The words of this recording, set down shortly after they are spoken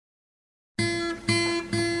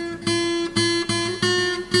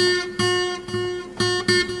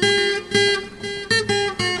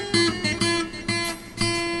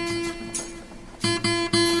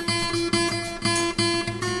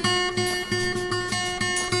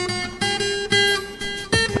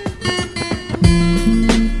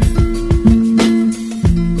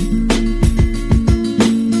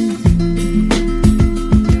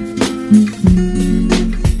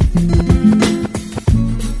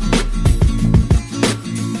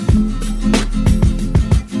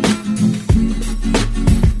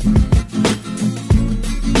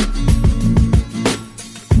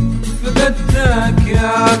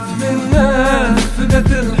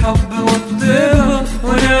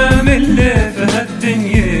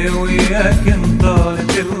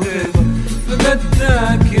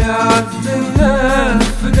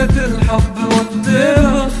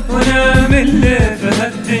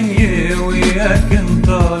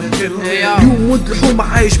اليوم ود الحومة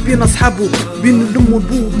عايش بين اصحابه، بين الام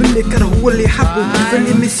والبو باللي كره هو اللي يحبه. في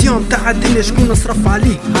الاميسيون تاع الدنيا شكون صرف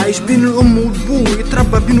عليه، عايش بين الام والبو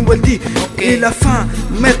يتربى بين والديه. الى فان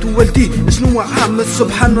مات والديه شنو عامل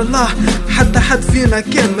سبحان الله، حتى حد فينا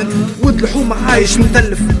كامل. ود الحومة عايش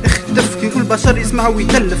متلف، اختف كي كل بشر يسمع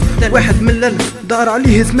ويتلف. واحد من الالف دار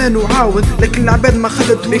عليه زمان وعاود، لكن العباد ما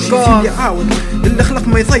خلتهوش يزيد يعاود. اللي خلق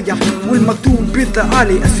ما يضيع والمكتوب بيت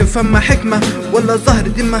عالي. اسف فما حكمة ولا ظهر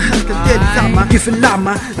ديما هكا التالي زعمة كيف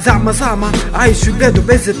اللعمة زعمة عايش في بلاده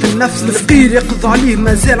بعزة النفس. الفقير يقضوا عليه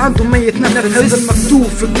مازال عنده ما يتنفس. هذا المكتوب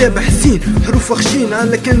في كتاب حسين حروف خشينة،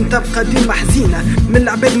 لكن تبقى ديما حزينة. من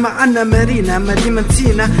العباد معنا مارينا ما ديما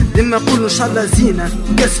نسينا، ديما نقولوا ان شاء الله زينة.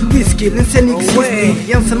 كاس الويسكي الانسان يكسيسكي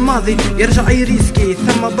ينسى الماضي يرجع يريسكي.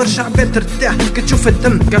 ثم برشا عباد ترتاح كتشوف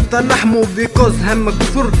الدم كتر لحمه بيكوز همك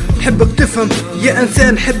كثر. حبك تفهم يا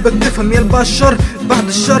انسان حبك تفهم، يا البشر بعد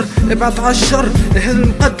الشر ابعد على الشر.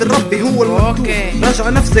 المقدر ربي هو المكتوب. راجع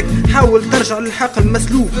نفسك حاول ترجع للحق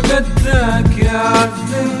المسلوب. فقدتك يا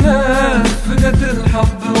عز الناس، فقدت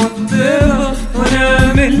الحب والطيبة،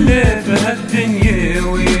 وانا من اللي في هالدنيا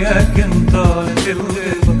وياك انطالت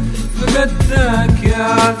الغيبة. فقدتك يا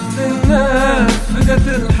عز الناس، فقدت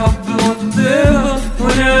الحب والطيبة،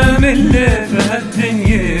 وانا من اللي في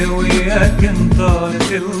هالدنيا وياك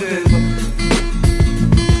انطالت الغيبة.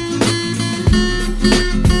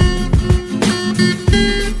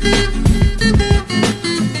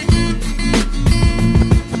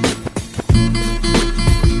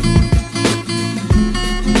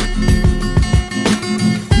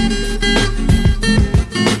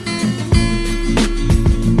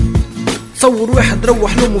 تصور واحد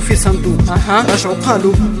روح لامه في صندوق، رجعوا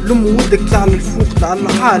قالوا لامه ودك طلع للفوق طلع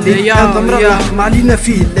للعالي. هذا مروح ما علينا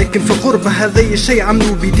فيه، لكن في الغربة هذا الشيء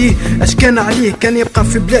عملوا بيديه. اش كان عليه كان يبقى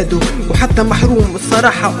في بلاده وحتى محروم.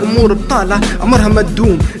 الصراحة امور بطالة عمرها ما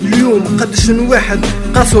تدوم. اليوم قدش من واحد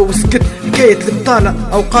قاسوا وسكت حكاية البطالة،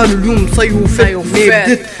 او قالوا اليوم صيوفت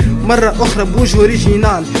بدت مرة اخرى بوجه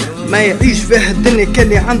اوريجينال. ما يعيش فيها الدنيا كان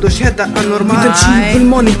اللي عنده شهادة انورمال. تمشي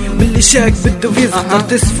بالموني باللي شاك بالدوفيز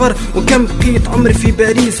اخترت صفر وكم بقيت عمري في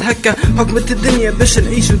باريس. هكا حكمت الدنيا باش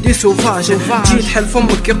نعيشو دي سوفاج. جيت حل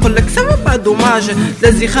فمك يقولك سما بعد دوماج.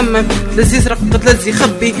 تلزي يخمم تلزي يسرق تلزي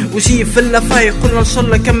يخبي، وشي في اللفا يقول ان شاء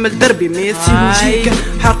الله كمل دربي. ما يسيب وجيك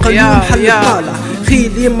حق اليوم حل طالع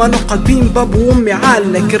خيلي ما نقعد بين باب وامي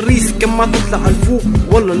عالك. الريس كما تطلع الفوق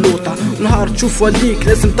ولا اللوطة، نهار تشوف والديك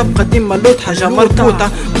لازم تبقى ديما لوط حاجة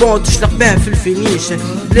مربوطة. بون تشلق بها في الفينيش،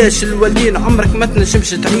 بلاش الوالدين عمرك ما تنجمش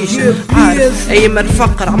تعيش. عارف ايام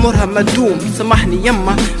الفقر عمرها ما تدوم. سامحني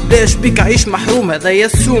يما بلاش بيك عيش محروم، هذا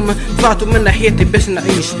يسوم طلعتوا من حياتي باش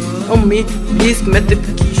نعيش. امي بليز ما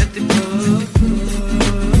تبكيش.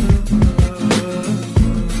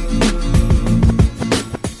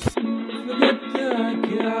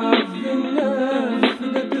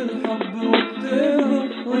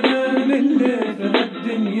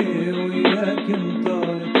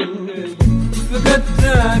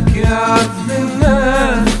 فقدتك يا عز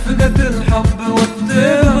الناس، فقدت الحب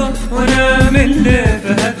والطيبة، وانا من اللي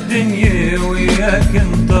في هالدنيا وياك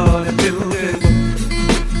انطالت